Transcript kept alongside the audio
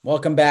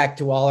Welcome back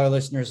to all our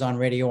listeners on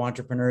Radio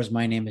Entrepreneurs.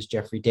 My name is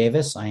Jeffrey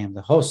Davis. I am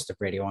the host of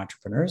Radio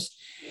Entrepreneurs.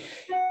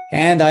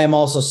 And I am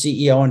also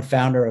CEO and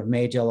founder of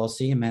Mage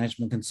LLC, a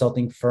management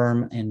consulting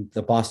firm in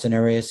the Boston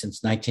area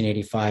since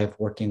 1985,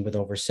 working with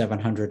over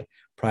 700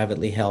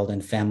 privately held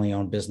and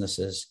family-owned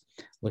businesses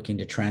looking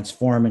to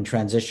transform and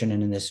transition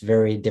in this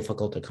very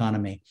difficult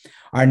economy.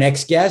 Our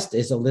next guest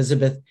is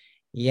Elizabeth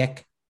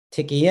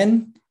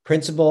Yektikian,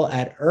 principal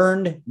at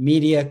Earned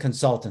Media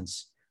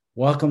Consultants.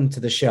 Welcome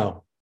to the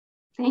show.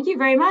 Thank you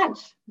very much.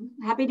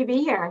 Happy to be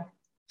here.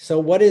 So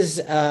what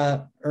is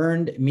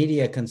Earned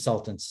Media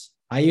Consultants?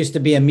 I used to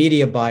be a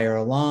media buyer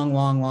a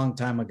long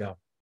time ago.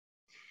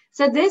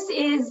 So this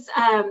is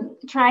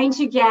trying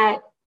to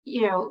get,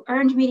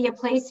 earned media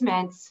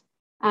placements.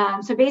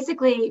 So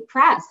basically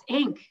press,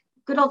 ink,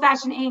 good old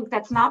fashioned ink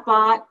that's not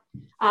bought,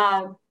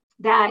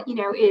 that,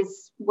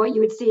 is what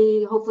you would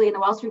see hopefully in the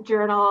Wall Street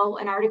Journal,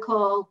 an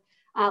article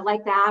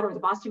like that, or the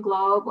Boston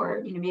Globe,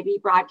 or, maybe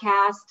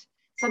broadcast.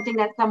 Something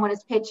that someone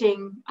is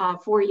pitching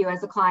for you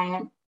as a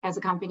client, as a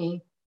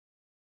company.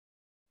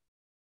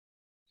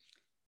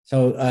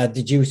 So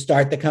did you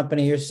start the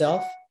company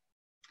yourself?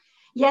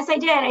 Yes, I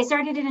did. I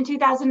started it in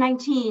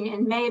 2019,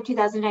 in May of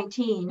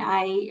 2019.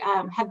 I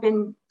had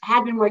been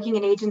working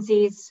in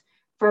agencies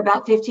for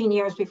about 15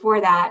 years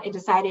before that, and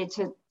decided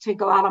to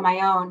go out on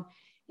my own.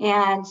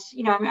 And,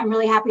 I'm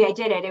really happy I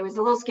did it. It was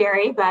a little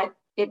scary, but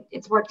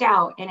it's worked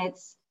out. And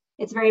it's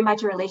very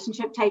much a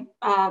relationship type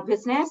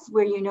business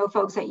where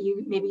folks that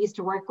you maybe used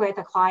to work with,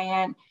 a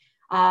client,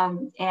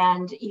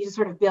 and you just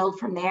sort of build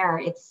from there.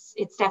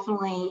 It's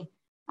definitely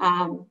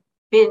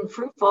been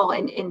fruitful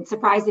in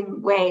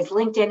surprising ways.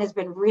 LinkedIn has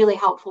been really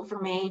helpful for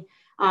me.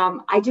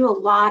 I do a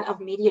lot of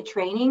media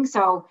training.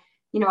 So,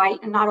 I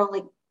not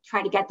only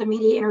try to get the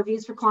media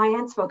interviews for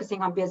clients,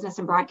 focusing on business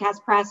and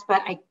broadcast press,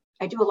 but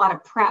I do a lot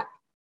of prep,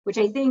 which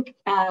I think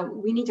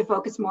we need to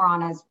focus more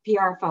on as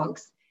PR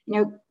folks.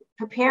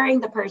 Preparing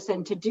the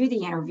person to do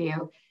the interview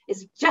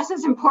is just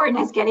as important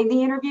as getting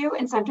the interview.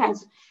 And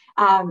sometimes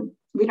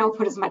we don't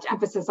put as much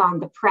emphasis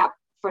on the prep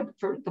for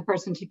the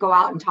person to go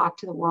out and talk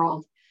to the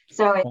world.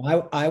 So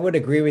I would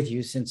agree with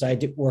you, since I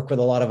do work with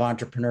a lot of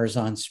entrepreneurs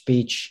on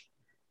speech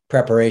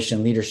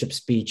preparation, leadership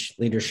speech,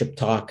 leadership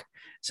talk.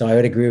 So I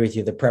would agree with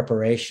you. The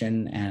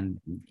preparation and,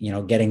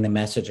 getting the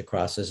message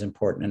across is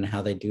important, and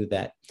how they do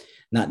that,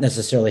 not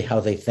necessarily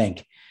how they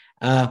think.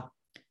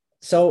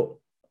 So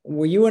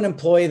were you an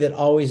employee that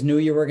always knew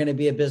you were going to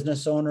be a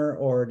business owner,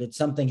 or did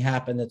something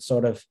happen that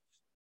sort of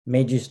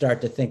made you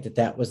start to think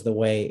that was the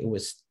way it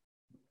was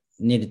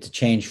needed to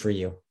change for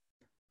you?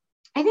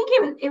 I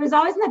think it was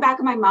always in the back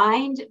of my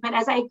mind, but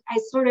as I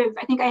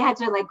think I had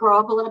to grow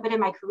up a little bit in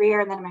my career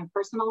and then in my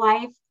personal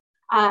life.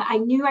 I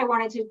knew I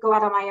wanted to go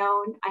out on my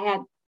own. I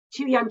had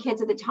 2 young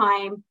kids at the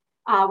time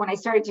when I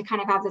started to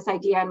kind of have this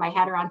idea in my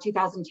head around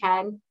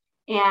 2010.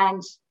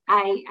 And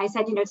I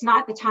said, it's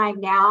not the time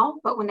now,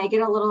 but when they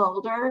get a little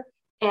older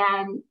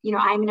and,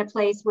 I'm in a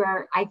place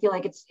where I feel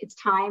like it's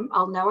time,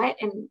 I'll know it.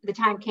 And the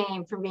time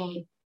came for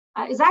me.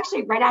 It was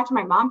actually right after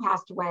my mom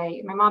passed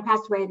away. My mom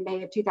passed away in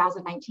May of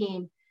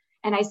 2019.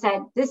 And I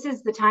said, this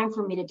is the time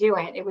for me to do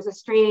it. It was a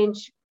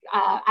strange,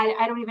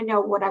 I don't even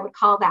know what I would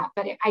call that,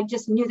 but I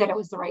just knew that it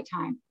was the right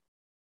time.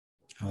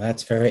 Oh,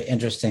 that's very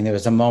interesting. There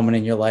was a moment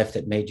in your life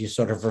that made you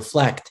sort of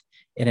reflect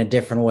in a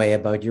different way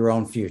about your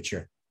own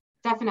future.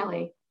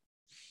 Definitely.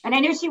 And I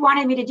knew she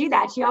wanted me to do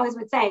that. She always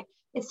would say,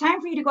 it's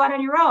time for you to go out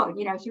on your own.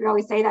 She would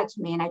always say that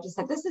to me. And I just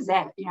said, this is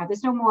it.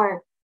 There's no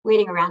more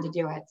waiting around to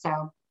do it.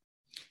 So.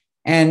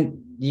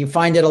 And you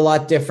find it a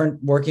lot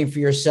different working for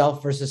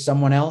yourself versus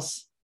someone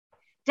else?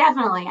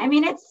 Definitely. I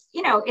mean,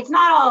 it's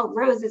not all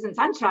roses and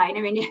sunshine.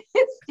 I mean,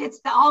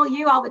 it's all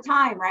you all the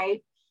time.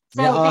 Right.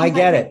 So yeah, I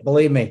get it.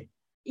 Believe me.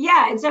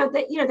 Yeah. And so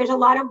there's a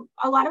lot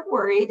of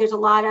worry. There's a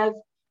lot of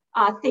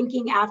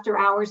thinking after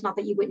hours, not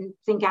that you wouldn't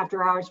think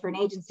after hours for an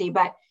agency,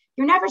 but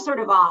you're never sort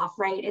of off,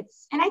 right?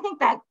 And I think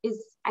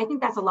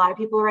that's a lot of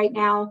people right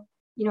now.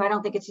 I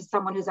don't think it's just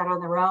someone who's out on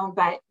their own,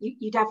 but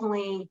you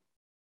definitely,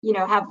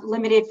 have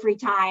limited free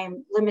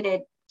time,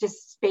 limited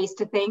just space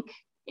to think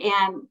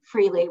and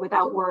freely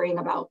without worrying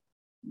about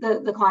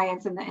the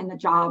clients and the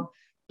job.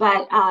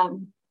 But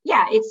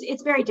yeah,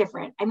 it's very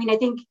different. I mean, I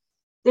think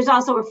there's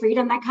also a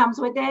freedom that comes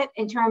with it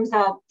in terms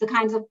of the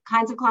kinds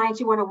of clients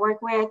you want to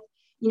work with.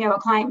 A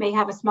client may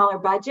have a smaller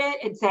budget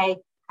and say,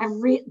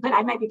 but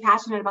I might be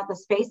passionate about the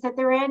space that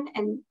they're in,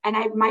 and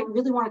I might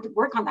really want to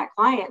work on that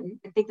client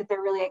and think that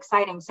they're really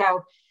exciting.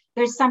 So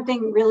there's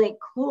something really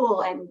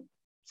cool and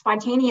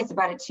spontaneous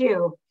about it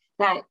too,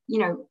 that,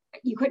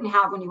 you couldn't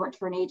have when you worked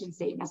for an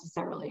agency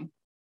necessarily.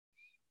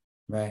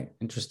 Right.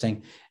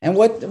 Interesting. And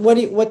what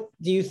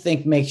do you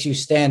think makes you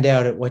stand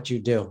out at what you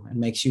do and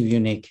makes you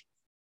unique?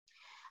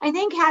 I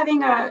think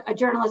having a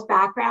journalist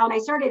background, I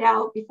started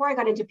out, before I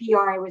got into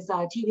PR, I was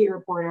a TV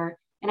reporter.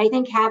 And I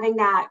think having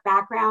that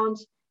background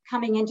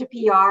coming into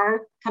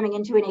PR, coming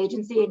into an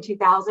agency in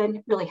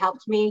 2000 really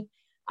helped me.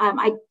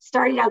 I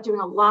started out doing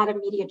a lot of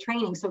media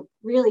training. So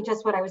really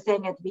just what I was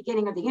saying at the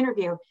beginning of the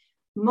interview,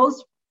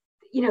 most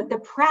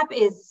the prep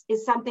is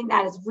something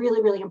that is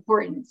really, really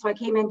important. So I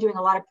came in doing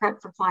a lot of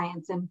prep for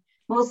clients, and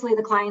mostly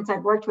the clients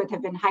I've worked with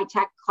have been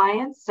high-tech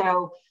clients.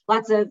 So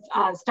lots of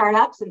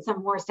startups and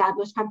some more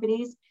established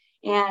companies,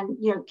 and,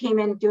 came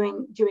in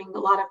doing a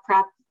lot of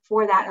prep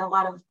for that and a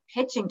lot of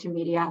pitching to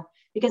media,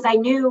 because I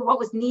knew what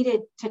was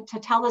needed to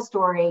tell a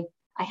story.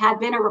 I had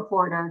been a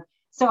reporter,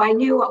 so I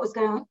knew what was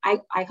going to,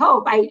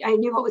 I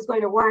knew what was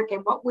going to work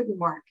and what wouldn't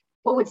work,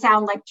 what would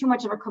sound like too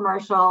much of a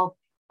commercial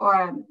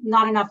or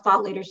not enough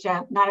thought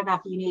leadership, not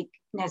enough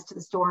uniqueness to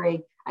the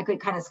story. I could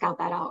kind of scout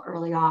that out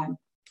early on.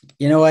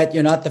 You know what?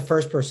 You're not the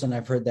first person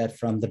I've heard that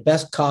from. The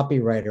best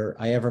copywriter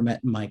I ever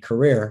met in my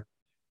career,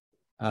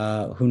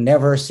 who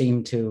never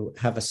seemed to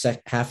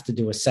have to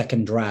do a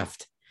second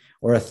draft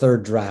or a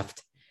third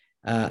draft.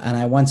 And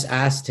I once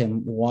asked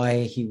him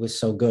why he was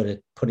so good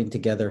at putting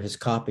together his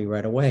copy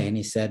right away. And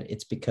he said,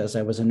 it's because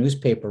I was a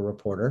newspaper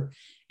reporter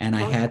and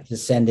I had to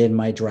send in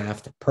my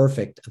draft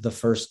perfect the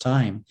first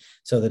time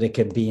so that it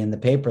could be in the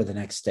paper the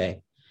next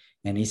day.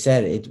 And he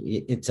said,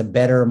 it's a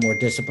better, more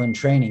disciplined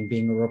training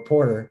being a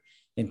reporter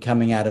than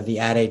coming out of the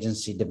ad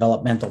agency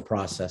developmental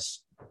process.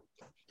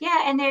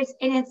 Yeah. And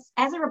it's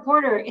as a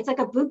reporter, it's like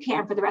a boot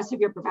camp for the rest of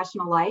your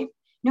professional life.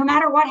 No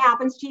matter what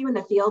happens to you in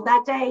the field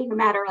that day, no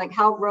matter like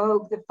how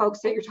rogue the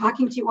folks that you're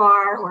talking to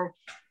are, or,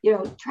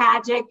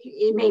 tragic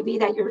it may be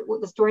that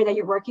the story that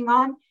you're working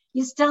on,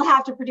 you still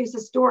have to produce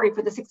a story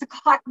for the 6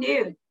 o'clock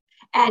news,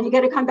 and you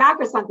got to come back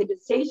with something to the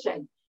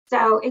station.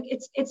 So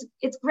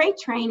it's great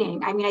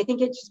training. I mean, I think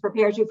it just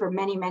prepares you for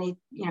many, many,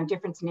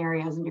 different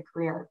scenarios in your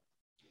career.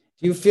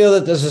 Do you feel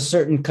that there's a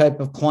certain type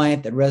of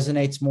client that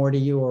resonates more to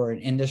you, or an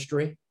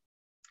industry?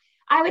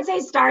 I would say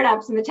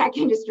startups in the tech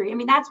industry. I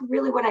mean, that's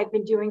really what I've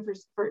been doing for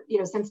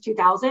since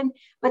 2000.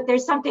 But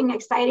there's something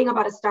exciting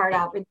about a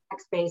startup in the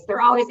tech space.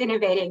 They're always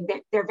innovating.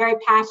 They're very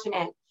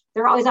passionate.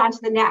 They're always on to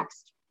the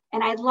next.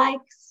 And I like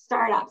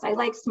startups. I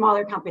like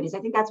smaller companies. I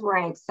think that's where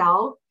I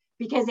excel,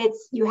 because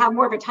you have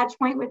more of a touch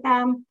point with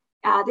them.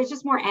 There's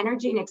just more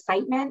energy and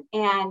excitement,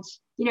 and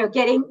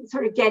getting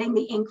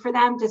the ink for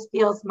them just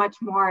feels much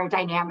more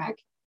dynamic.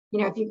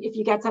 If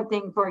you get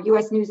something for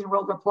U.S. News and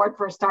World Report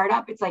for a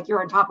startup, it's like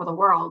you're on top of the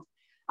world.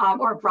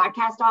 Or a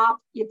broadcast op,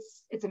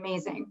 it's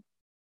amazing.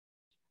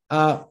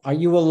 Are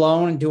you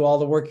alone and do all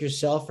the work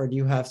yourself, or do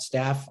you have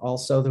staff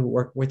also who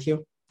work with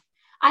you?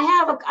 I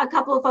have a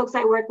couple of folks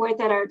I work with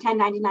that are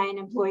 1099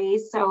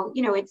 employees. So,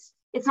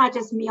 it's not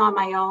just me on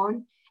my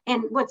own.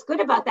 And what's good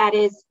about that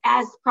is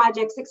as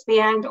projects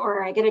expand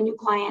or I get a new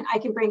client, I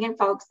can bring in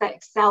folks that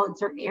excel in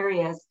certain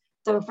areas.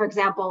 So, for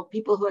example,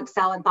 people who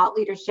excel in thought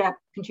leadership,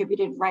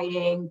 contributed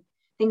writing,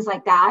 things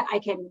like that. I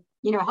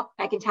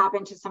can tap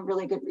into some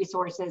really good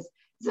resources.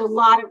 There's a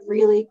lot of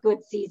really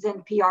good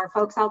seasoned PR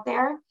folks out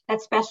there that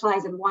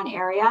specialize in one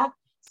area.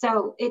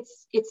 So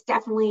it's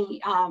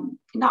definitely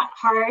not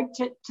hard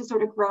to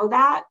sort of grow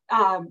that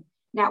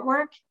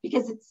network,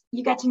 because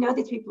you get to know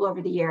these people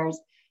over the years.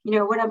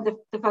 One of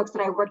the folks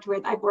that I've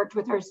worked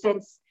with her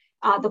since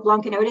the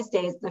Blanc & Otis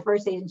days, the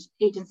first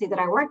agency that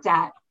I worked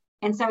at.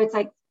 And so it's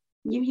like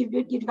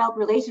you develop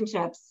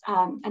relationships.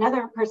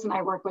 Another person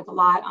I work with a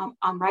lot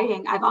on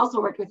writing, I've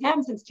also worked with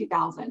him since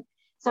 2000.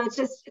 So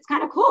it's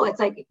kind of cool. It's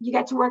like you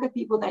get to work with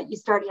people that you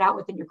started out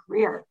with in your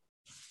career.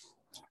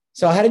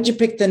 So how did you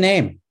pick the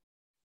name?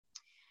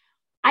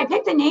 I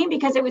picked the name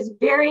because it was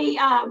very,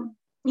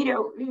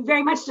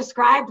 very much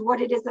described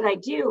what it is that I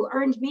do.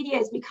 Earned media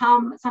has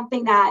become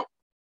something that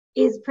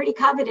is pretty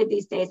coveted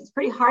these days. It's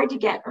pretty hard to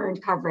get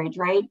earned coverage,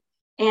 right?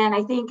 And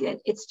I think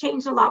it's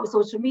changed a lot with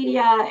social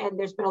media, and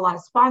there's been a lot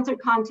of sponsored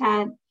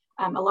content,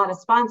 a lot of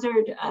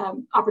sponsored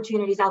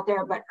opportunities out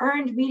there. But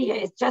earned media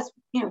is just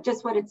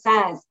what it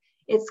says.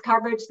 It's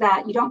coverage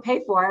that you don't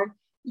pay for.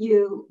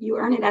 You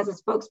earn it as a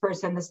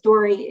spokesperson. The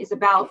story is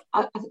about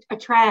a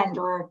trend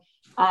or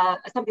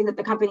something that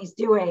the company's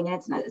doing.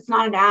 And it's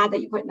not an ad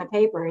that you put in the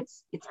paper.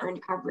 It's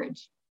earned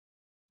coverage.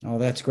 Oh,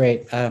 that's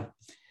great.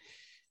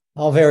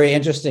 All very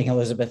interesting,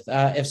 Elizabeth.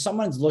 If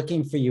someone's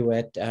looking for you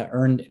at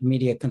Earned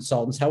Media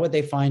Consultants, how would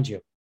they find you?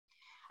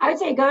 I would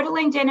say go to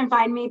LinkedIn and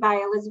find me by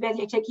Elizabeth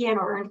Yachikian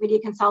or Earned Media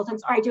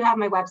Consultants, or I do have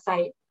my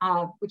website,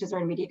 which is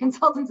Earned Media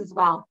Consultants as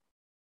well.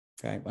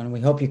 Okay, and we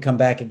hope you come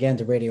back again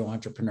to Radio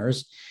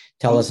Entrepreneurs.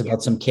 Tell us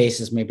about some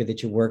cases maybe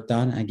that you worked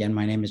on. Again,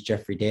 my name is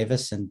Jeffrey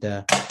Davis, and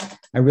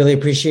I really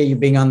appreciate you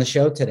being on the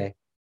show today.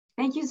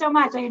 Thank you so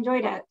much. I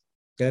enjoyed it.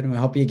 Good, and we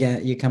hope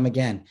you come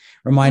again.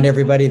 Remind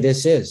everybody,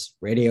 this is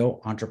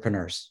Radio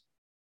Entrepreneurs.